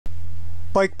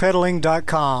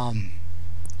bikepedaling.com.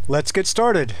 Let's get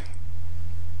started.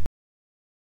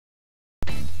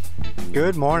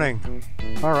 Good morning.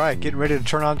 Alright, getting ready to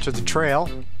turn onto the trail.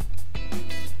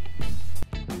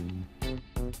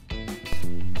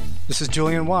 This is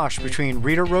Julian Wash between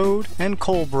Rita Road and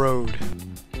Kolb Road.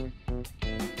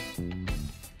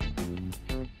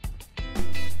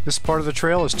 This part of the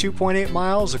trail is 2.8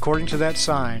 miles according to that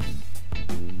sign.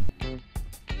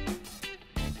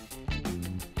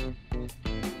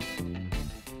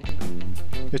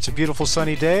 It's a beautiful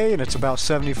sunny day and it's about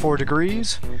 74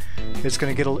 degrees. It's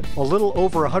going to get a little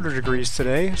over 100 degrees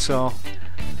today, so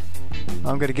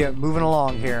I'm going to get moving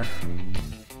along here.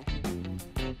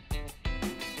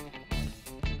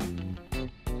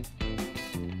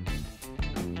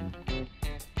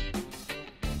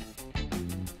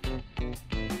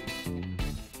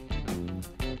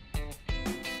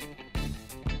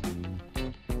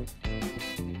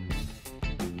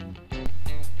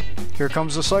 Here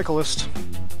comes the cyclist.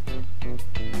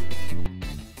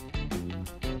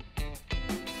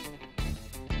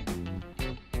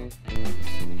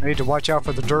 I need to watch out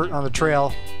for the dirt on the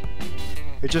trail.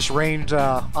 It just rained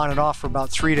on and off for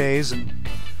about 3 days and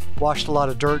washed a lot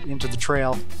of dirt into the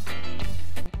trail.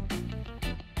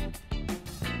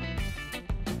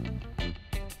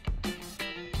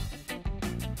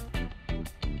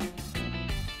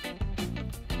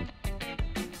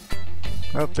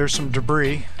 Oh, there's some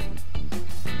debris.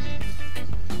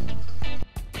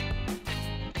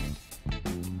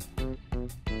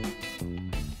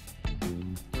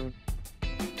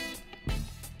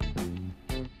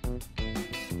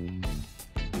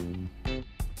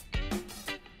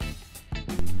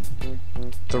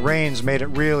 The rain's made it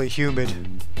really humid.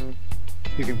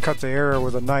 You can cut the air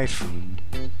with a knife.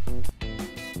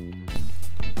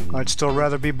 I'd still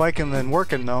rather be biking than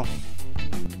working though.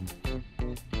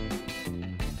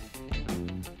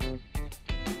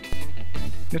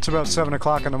 It's about 7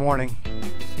 o'clock in the morning.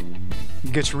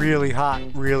 It gets really hot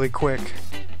really quick.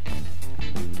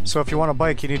 So if you want to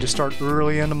bike, you need to start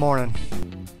early in the morning.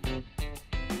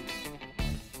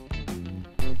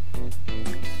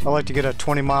 I like to get a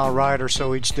 20-mile ride or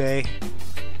so each day.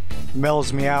 It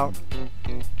mellows me out,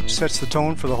 sets the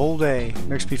tone for the whole day,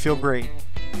 makes me feel great.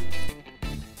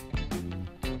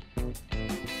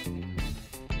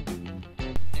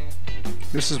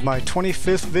 This is my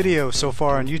 25th video so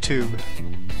far on YouTube.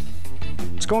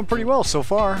 It's going pretty well so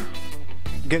far.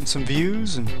 I'm getting some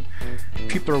views and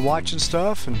people are watching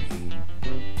stuff and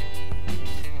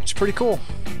it's pretty cool.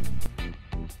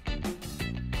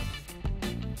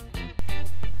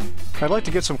 I'd like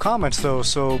to get some comments though,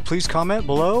 so please comment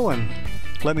below and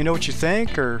let me know what you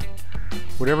think or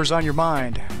whatever's on your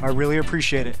mind. I really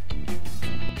appreciate it.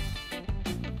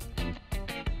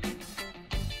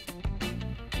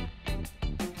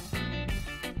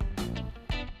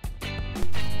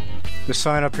 The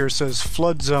sign up here says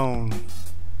flood zone.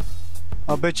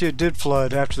 I'll bet you it did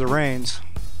flood after the rains.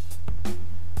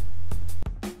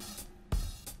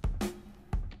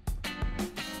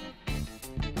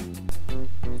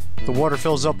 The water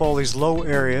fills up all these low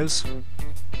areas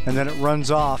and then it runs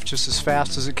off just as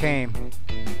fast as it came.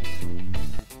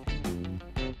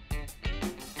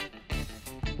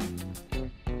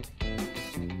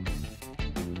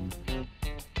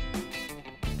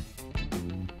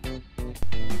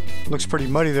 Looks pretty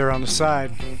muddy there on the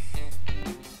side.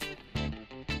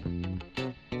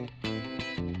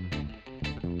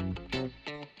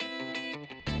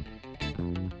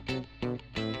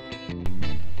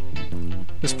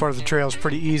 This part of the trail is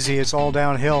pretty easy. It's all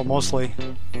downhill mostly.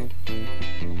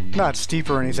 Not steep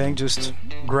or anything, just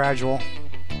gradual.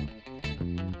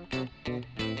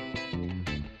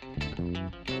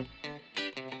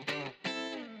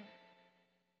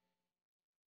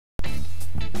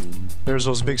 There's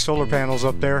those big solar panels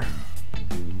up there.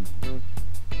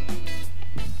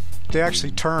 They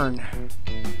actually turn.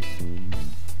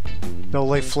 They'll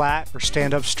lay flat or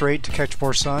stand up straight to catch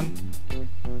more sun.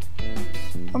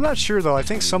 I'm not sure though, I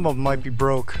think some of them might be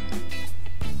broke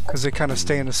because they kind of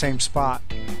stay in the same spot.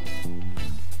 I'm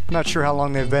not sure how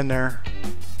long they've been there.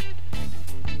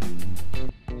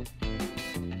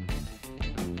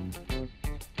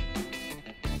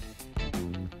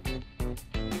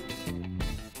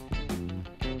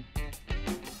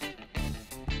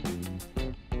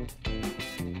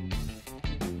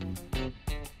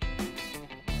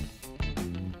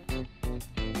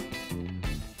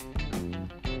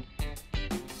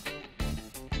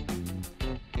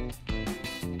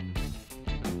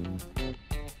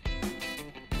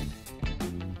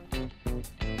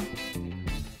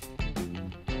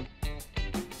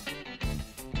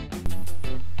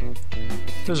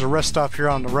 There's a rest stop here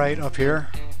on the right up here.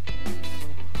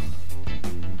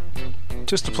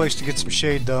 Just a place to get some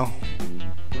shade though.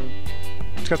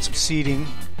 It's got some seating.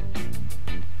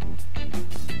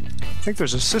 I think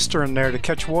there's a cistern there to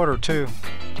catch water too.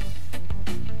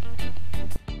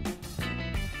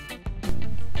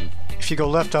 If you go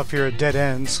left up here, it dead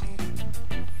ends.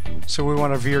 So we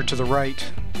want to veer to the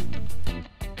right.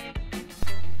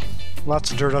 Lots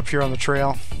of dirt up here on the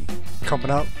trail. Coming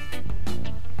up.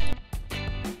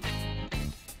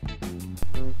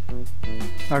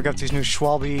 I've got these new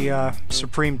Schwalbe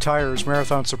Supreme tires,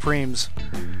 Marathon Supremes.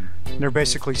 And they're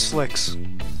basically slicks.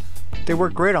 They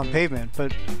work great on pavement,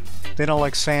 but they don't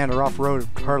like sand or off-road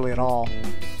hardly at all.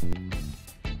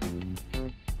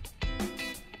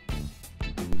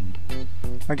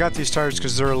 I got these tires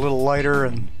because they're a little lighter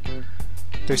and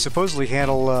they supposedly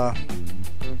handle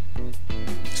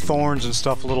thorns and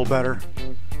stuff a little better.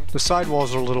 The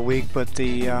sidewalls are a little weak, but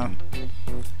the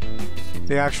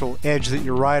actual edge that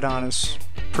you ride on is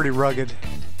pretty rugged.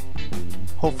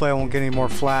 Hopefully I won't get any more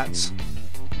flats.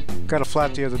 Got a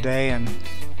flat the other day and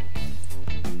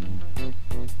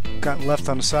got left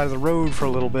on the side of the road for a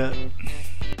little bit.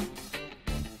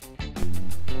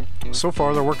 So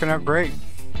far they're working out great.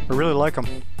 I really like them.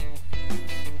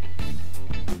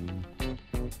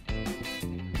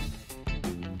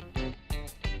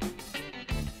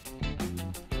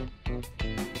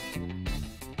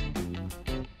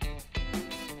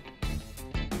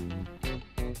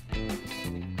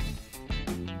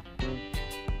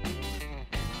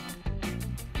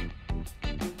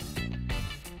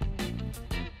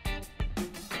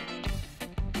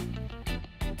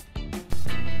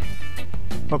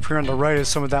 Up here on the right is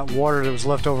some of that water that was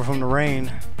left over from the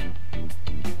rain.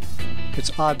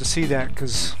 It's odd to see that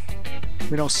because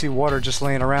we don't see water just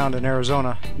laying around in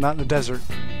Arizona, not in the desert.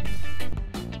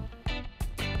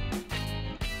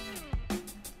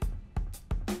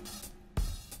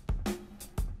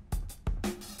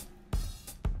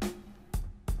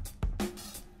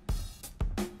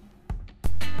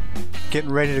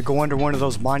 Getting ready to go under one of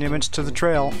those monuments to the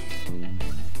trail.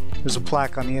 There's a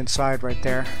plaque on the inside right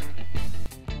there.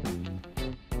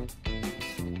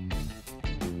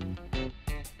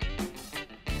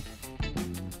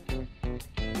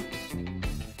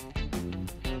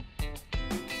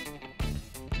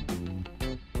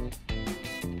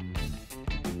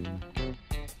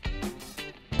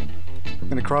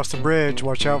 Gonna cross the bridge,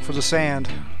 watch out for the sand.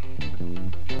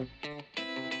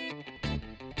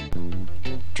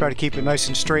 Try to keep it nice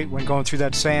and straight when going through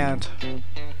that sand.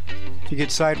 If you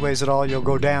get sideways at all, you'll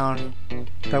go down.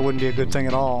 That wouldn't be a good thing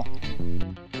at all.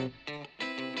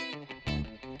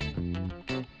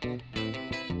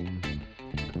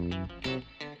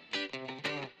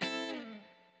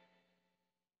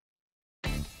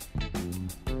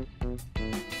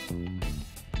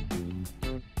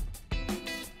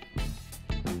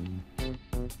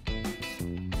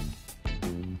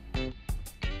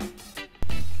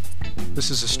 This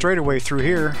is a straightaway through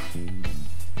here.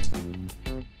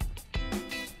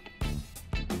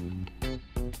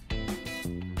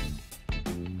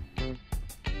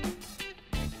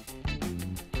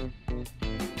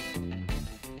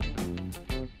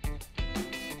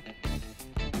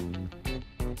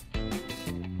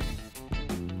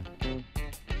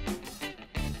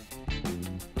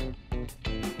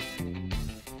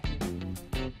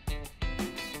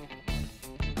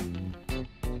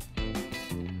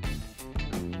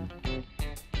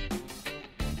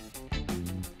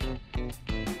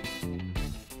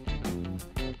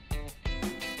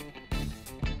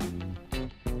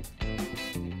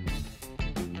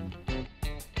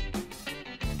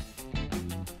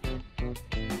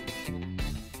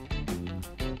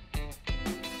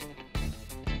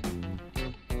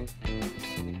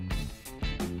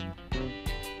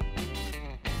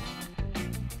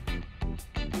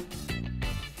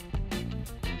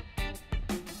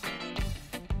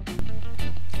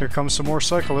 Here comes some more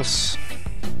cyclists.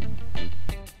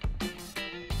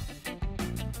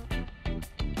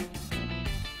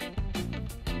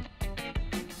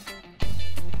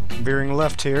 Veering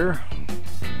left here.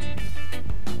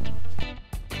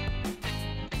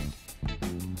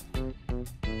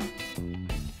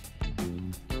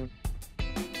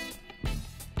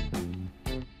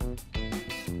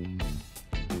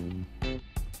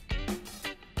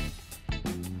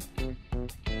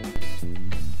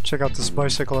 Check out this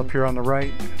bicycle up here on the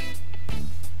right.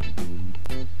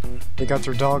 They got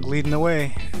their dog leading the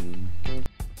way.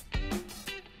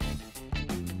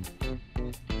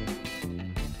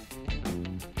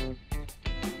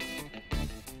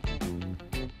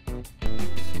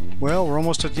 Well, we're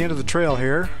almost at the end of the trail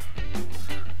here.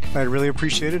 I'd really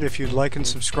appreciate it if you'd like and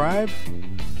subscribe,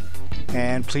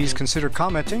 and please consider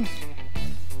commenting.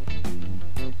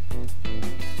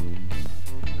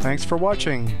 Thanks for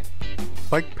watching.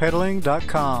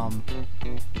 BikePedaling.com.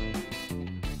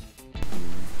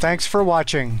 Thanks for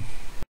watching.